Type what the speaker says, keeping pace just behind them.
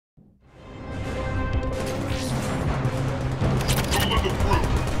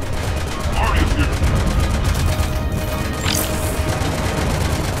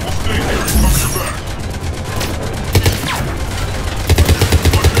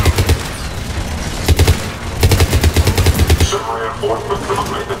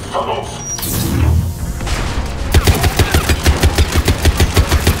Force-facilitated tunnels.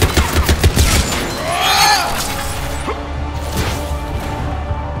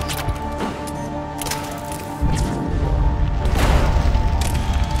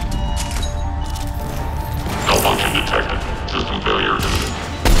 Malfunction detected. System failure imminent.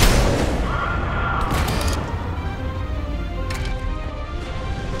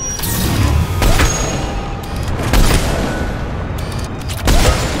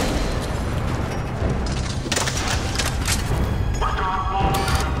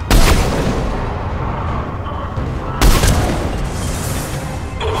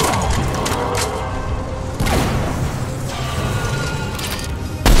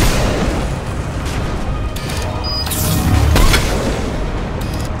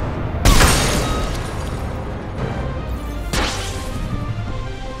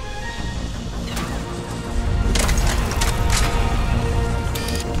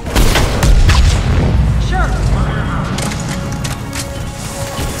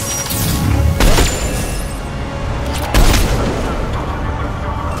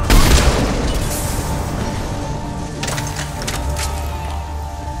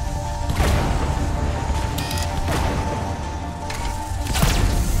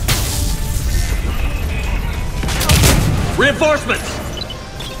 Reinforcements!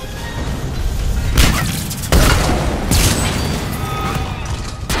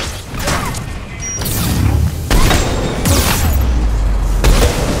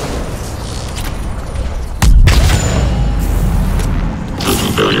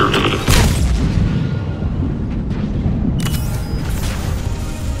 System failure imminent.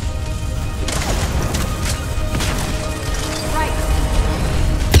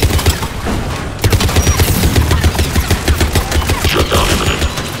 Shutdown imminent.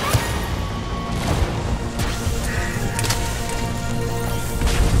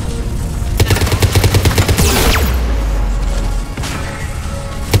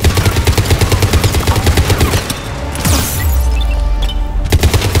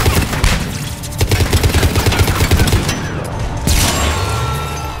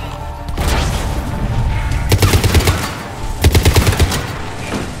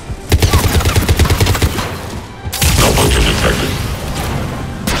 Malfunction detected.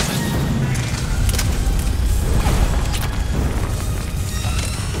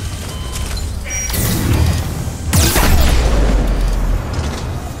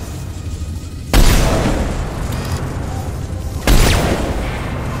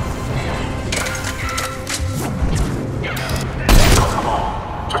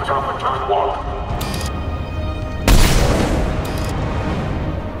 Check out the turret wall.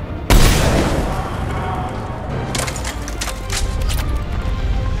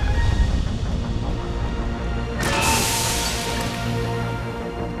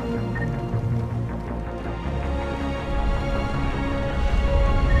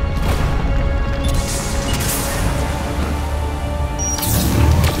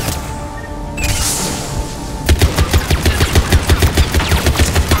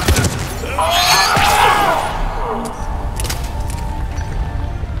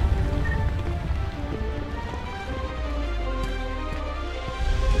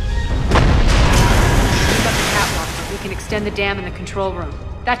 We can extend the dam in the control room.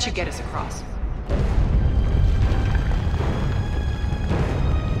 That should get us across.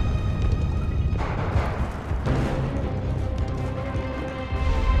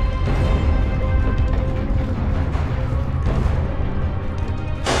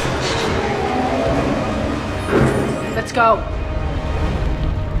 Let's go.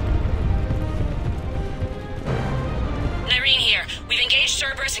 Nyreen here. We've engaged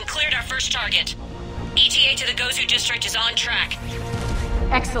Cerberus and cleared our first target. ETA to the Gozu District is on track.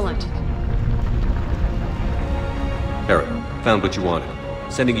 Excellent. Eric, found what you wanted.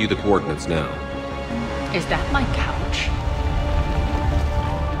 Sending you the coordinates now. Is that my couch?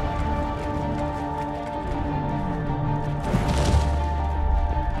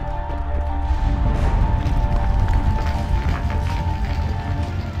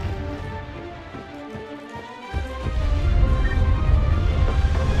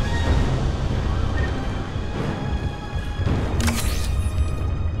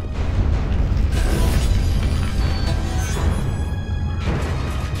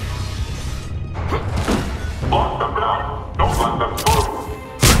 On the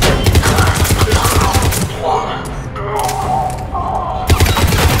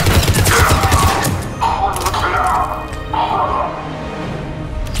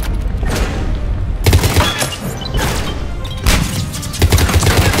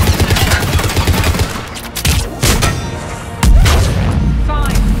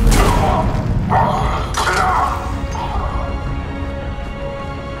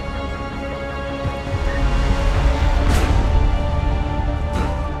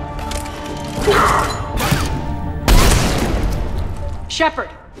Shepard,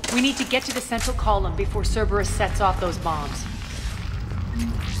 we need to get to the central column before Cerberus sets off those bombs.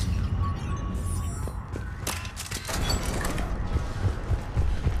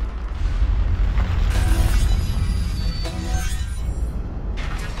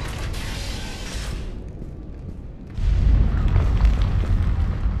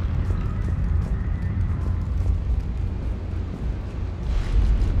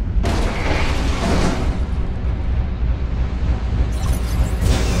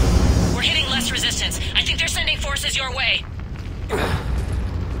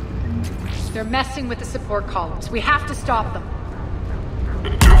 They're messing with the support columns. We have to stop them.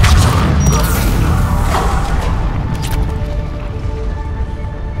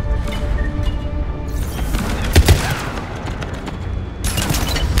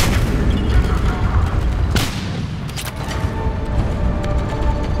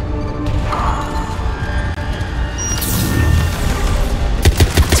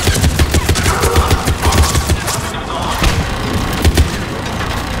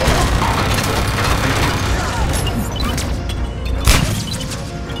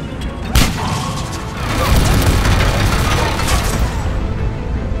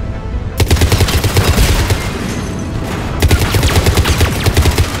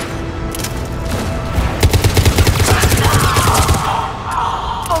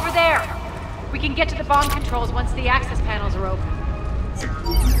 Bomb controls once the access panels are open.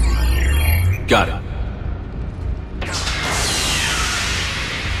 Got it.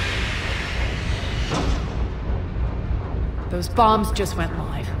 Those bombs just went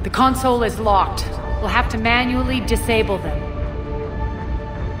live. The console is locked. We'll have to manually disable them.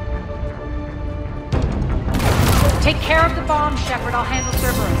 Take care of the bombs, Shepard. I'll handle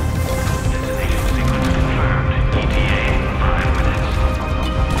Cerberus.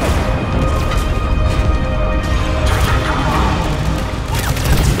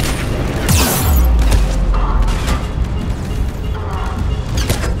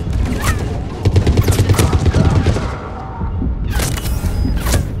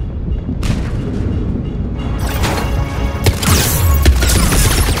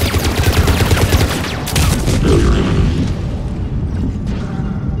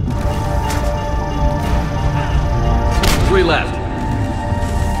 Left.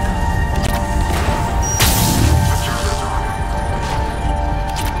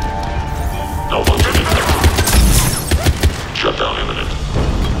 Malfunction detected. Shutdown imminent.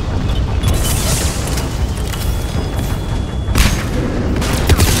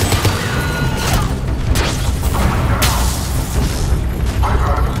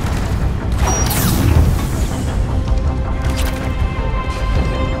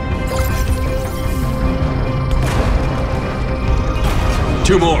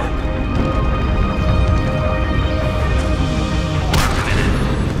 Two more.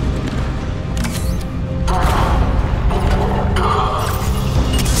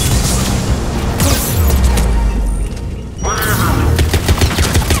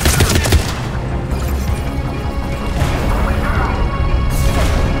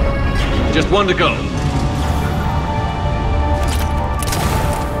 Just one to go.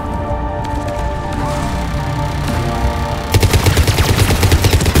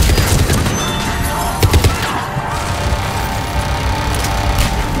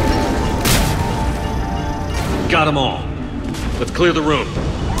 Got them all. Let's clear the room.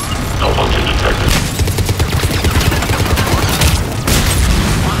 Malfunction detected.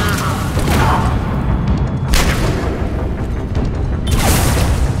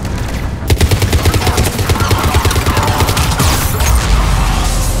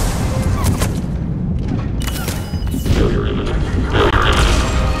 Failure imminent. Failure imminent.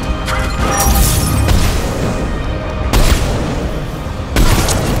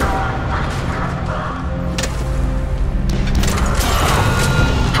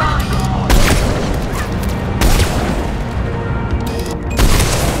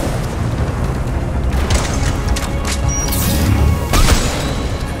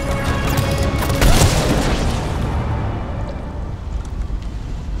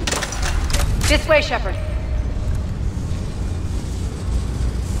 This way, Shepard.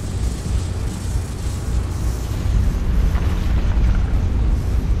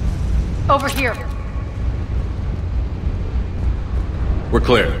 Over here. We're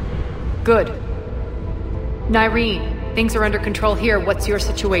clear. Good. Nyreen, things are under control here. What's your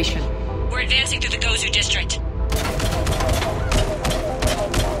situation? We're advancing through the Gozu District.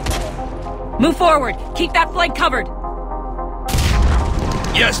 Move forward! Keep that flank covered!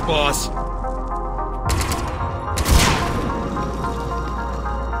 Yes, boss.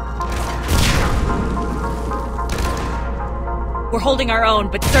 We're holding our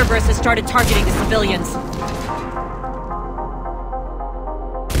own, but Cerberus has started targeting the civilians.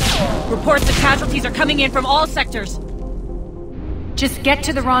 Reports of casualties are coming in from all sectors. Just get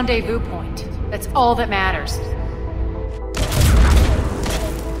to the rendezvous point. That's all that matters.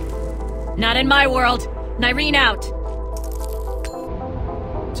 Not in my world. Nyreen out.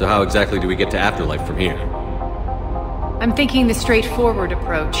 So how exactly do we get to Afterlife from here? I'm thinking the straightforward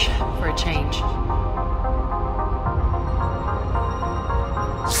approach, for a change.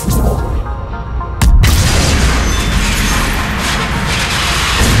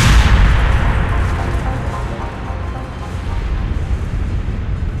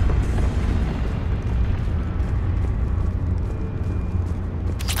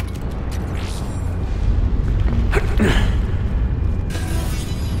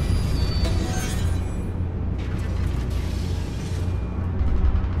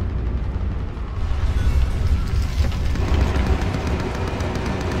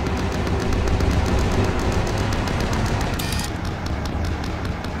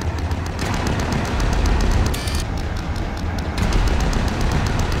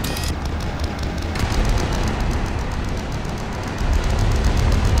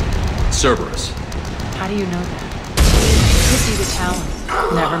 Cerberus. How do you know that? Could be the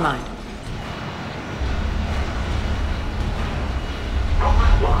Talon. Never mind.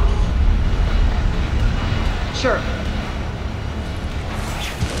 Sure.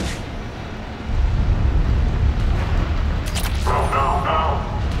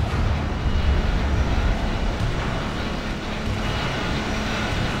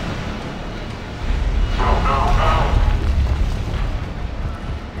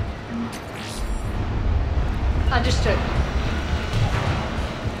 Understood.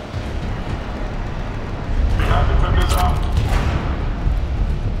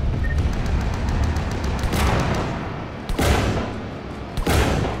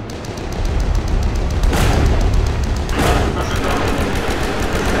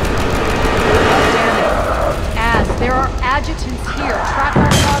 There are adjutants here. Track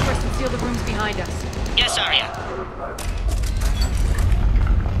our progress and seal the rooms behind us. Yes, Arya.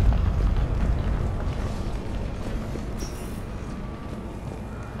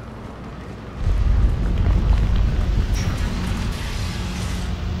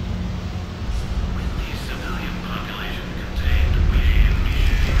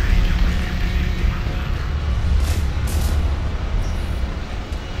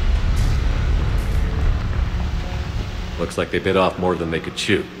 Looks like they bit off more than they could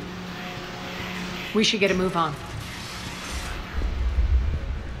chew. We should get a move on.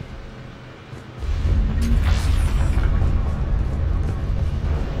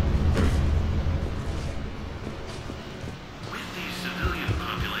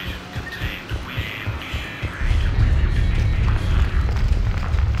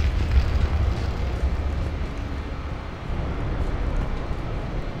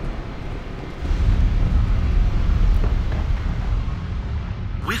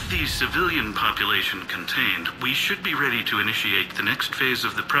 Civilian population contained, we should be ready to initiate the next phase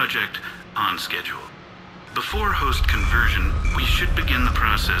of the project on schedule. Before host conversion, we should begin the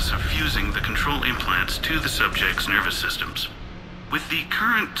process of fusing the control implants to the subject's nervous systems. With the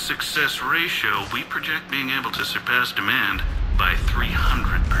current success ratio, we project being able to surpass demand by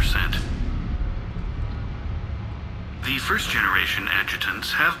 300%. The first-generation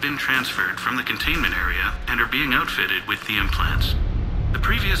adjutants have been transferred from the containment area and are being outfitted with the implants. The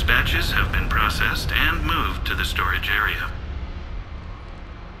previous batches have been processed and moved to the storage area.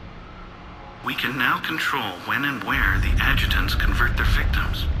 We can now control when and where the adjutants convert their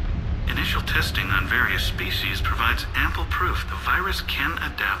victims. Initial testing on various species provides ample proof the virus can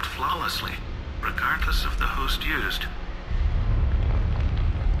adapt flawlessly, regardless of the host used.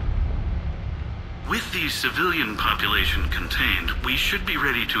 With the civilian population contained, we should be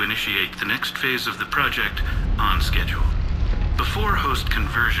ready to initiate the next phase of the project on schedule. Before host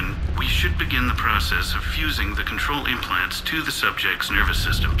conversion, we should begin the process of fusing the control implants to the subject's nervous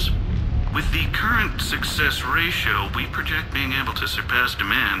systems. With the current success ratio, we project being able to surpass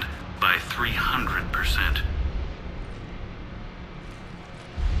demand by 300%.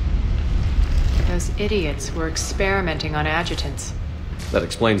 Those idiots were experimenting on adjutants. That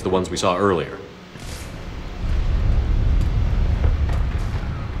explains the ones we saw earlier.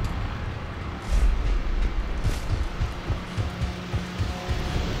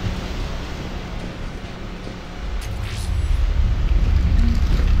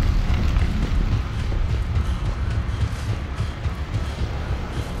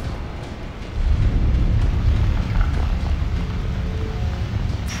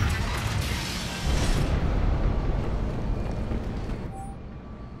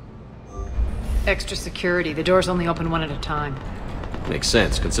 extra security. The doors only open one at a time. Makes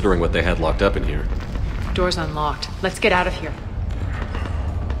sense, considering what they had locked up in here. Door's unlocked. Let's get out of here.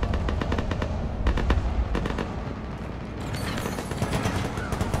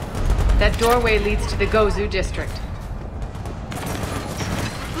 That doorway leads to the Gozu District.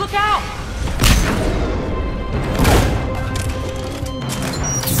 Look out!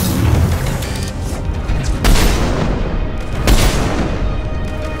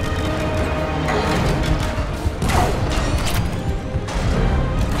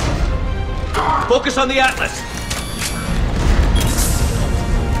 Focus on the Atlas!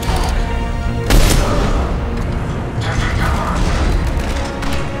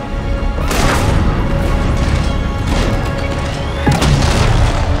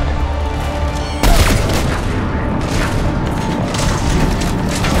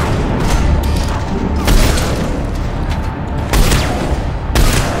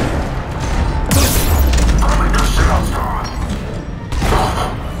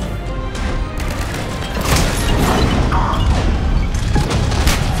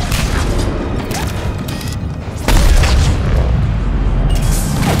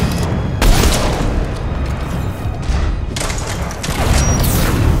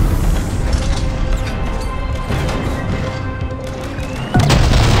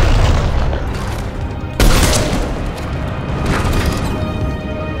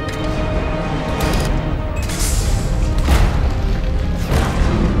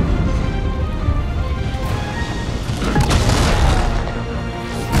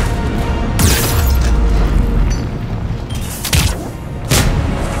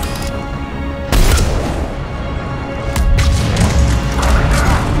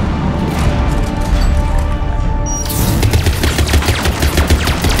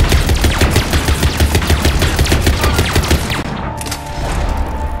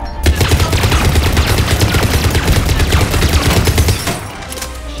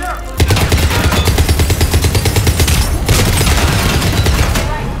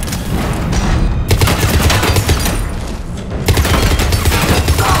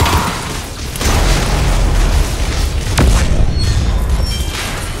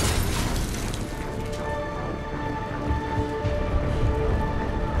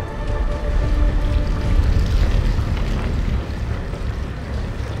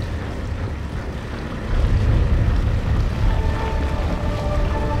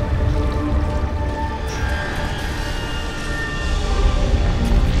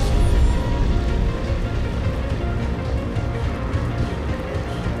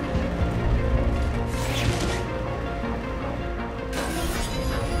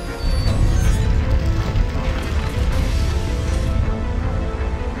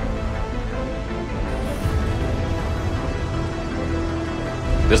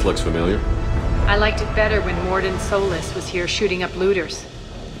 This looks familiar. I liked it better when Mordin Solus was here shooting up looters.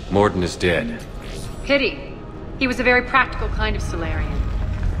 Mordin is dead. Pity. He was a very practical kind of Solarian.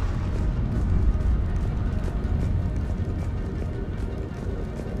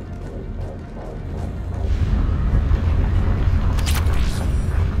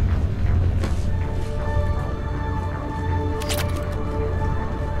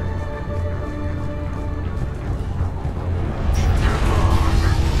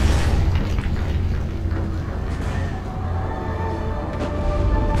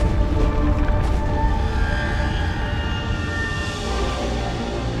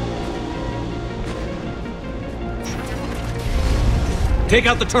 Take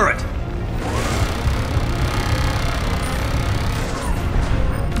out the turret!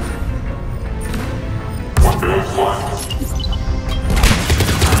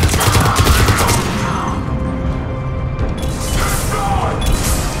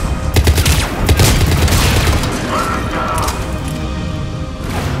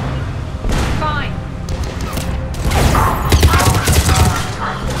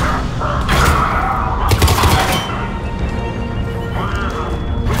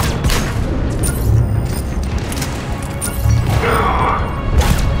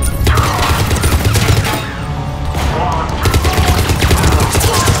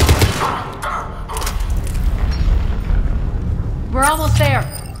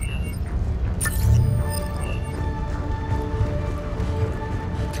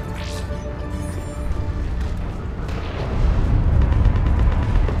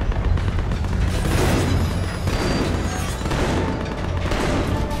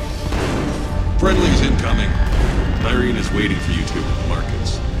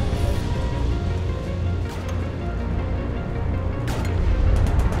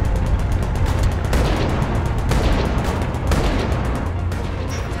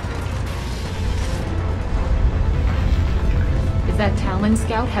 adrenaline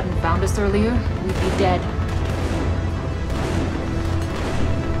scout hadn't found us earlier, we'd be dead.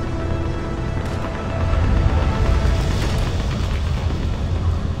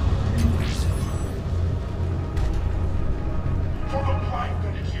 For the plight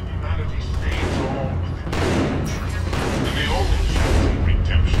that is humanity stays on with it. And the only chance of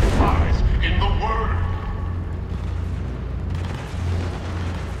redemption lies in the Word.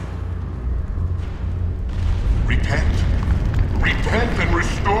 Repent. Repent and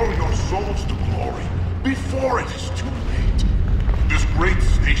restore your souls to glory before it is too late. This great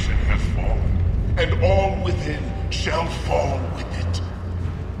station has fallen, and all within shall fall with it.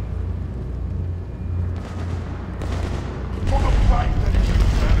 For the plight that is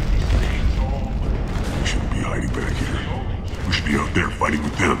humanity stays on with it. We shouldn't be hiding back here. We should be out there fighting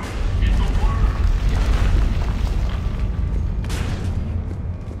with them. In the Word.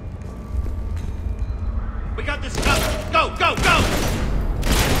 We got this covered! Go, go, go!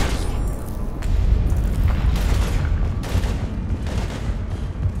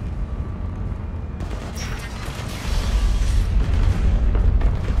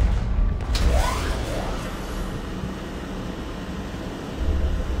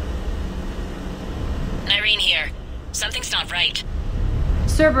 Irene here. Something's not right.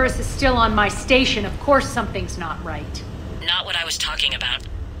 Cerberus is still on my station. Of course something's not right. Not what I was talking about.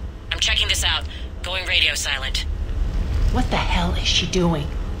 I'm checking this out. Going radio silent. What the hell is she doing?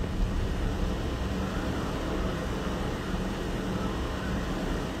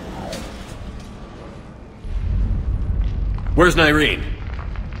 Where's Irene?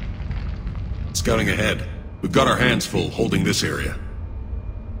 Scouting ahead. We've got our hands full holding this area.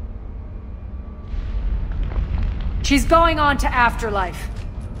 She's going on to Afterlife.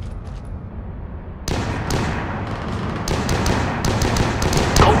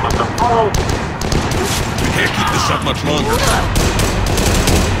 Open the portal! We can't keep this up much longer.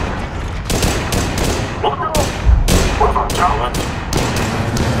 What about talent?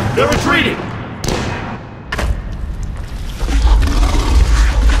 They're retreating!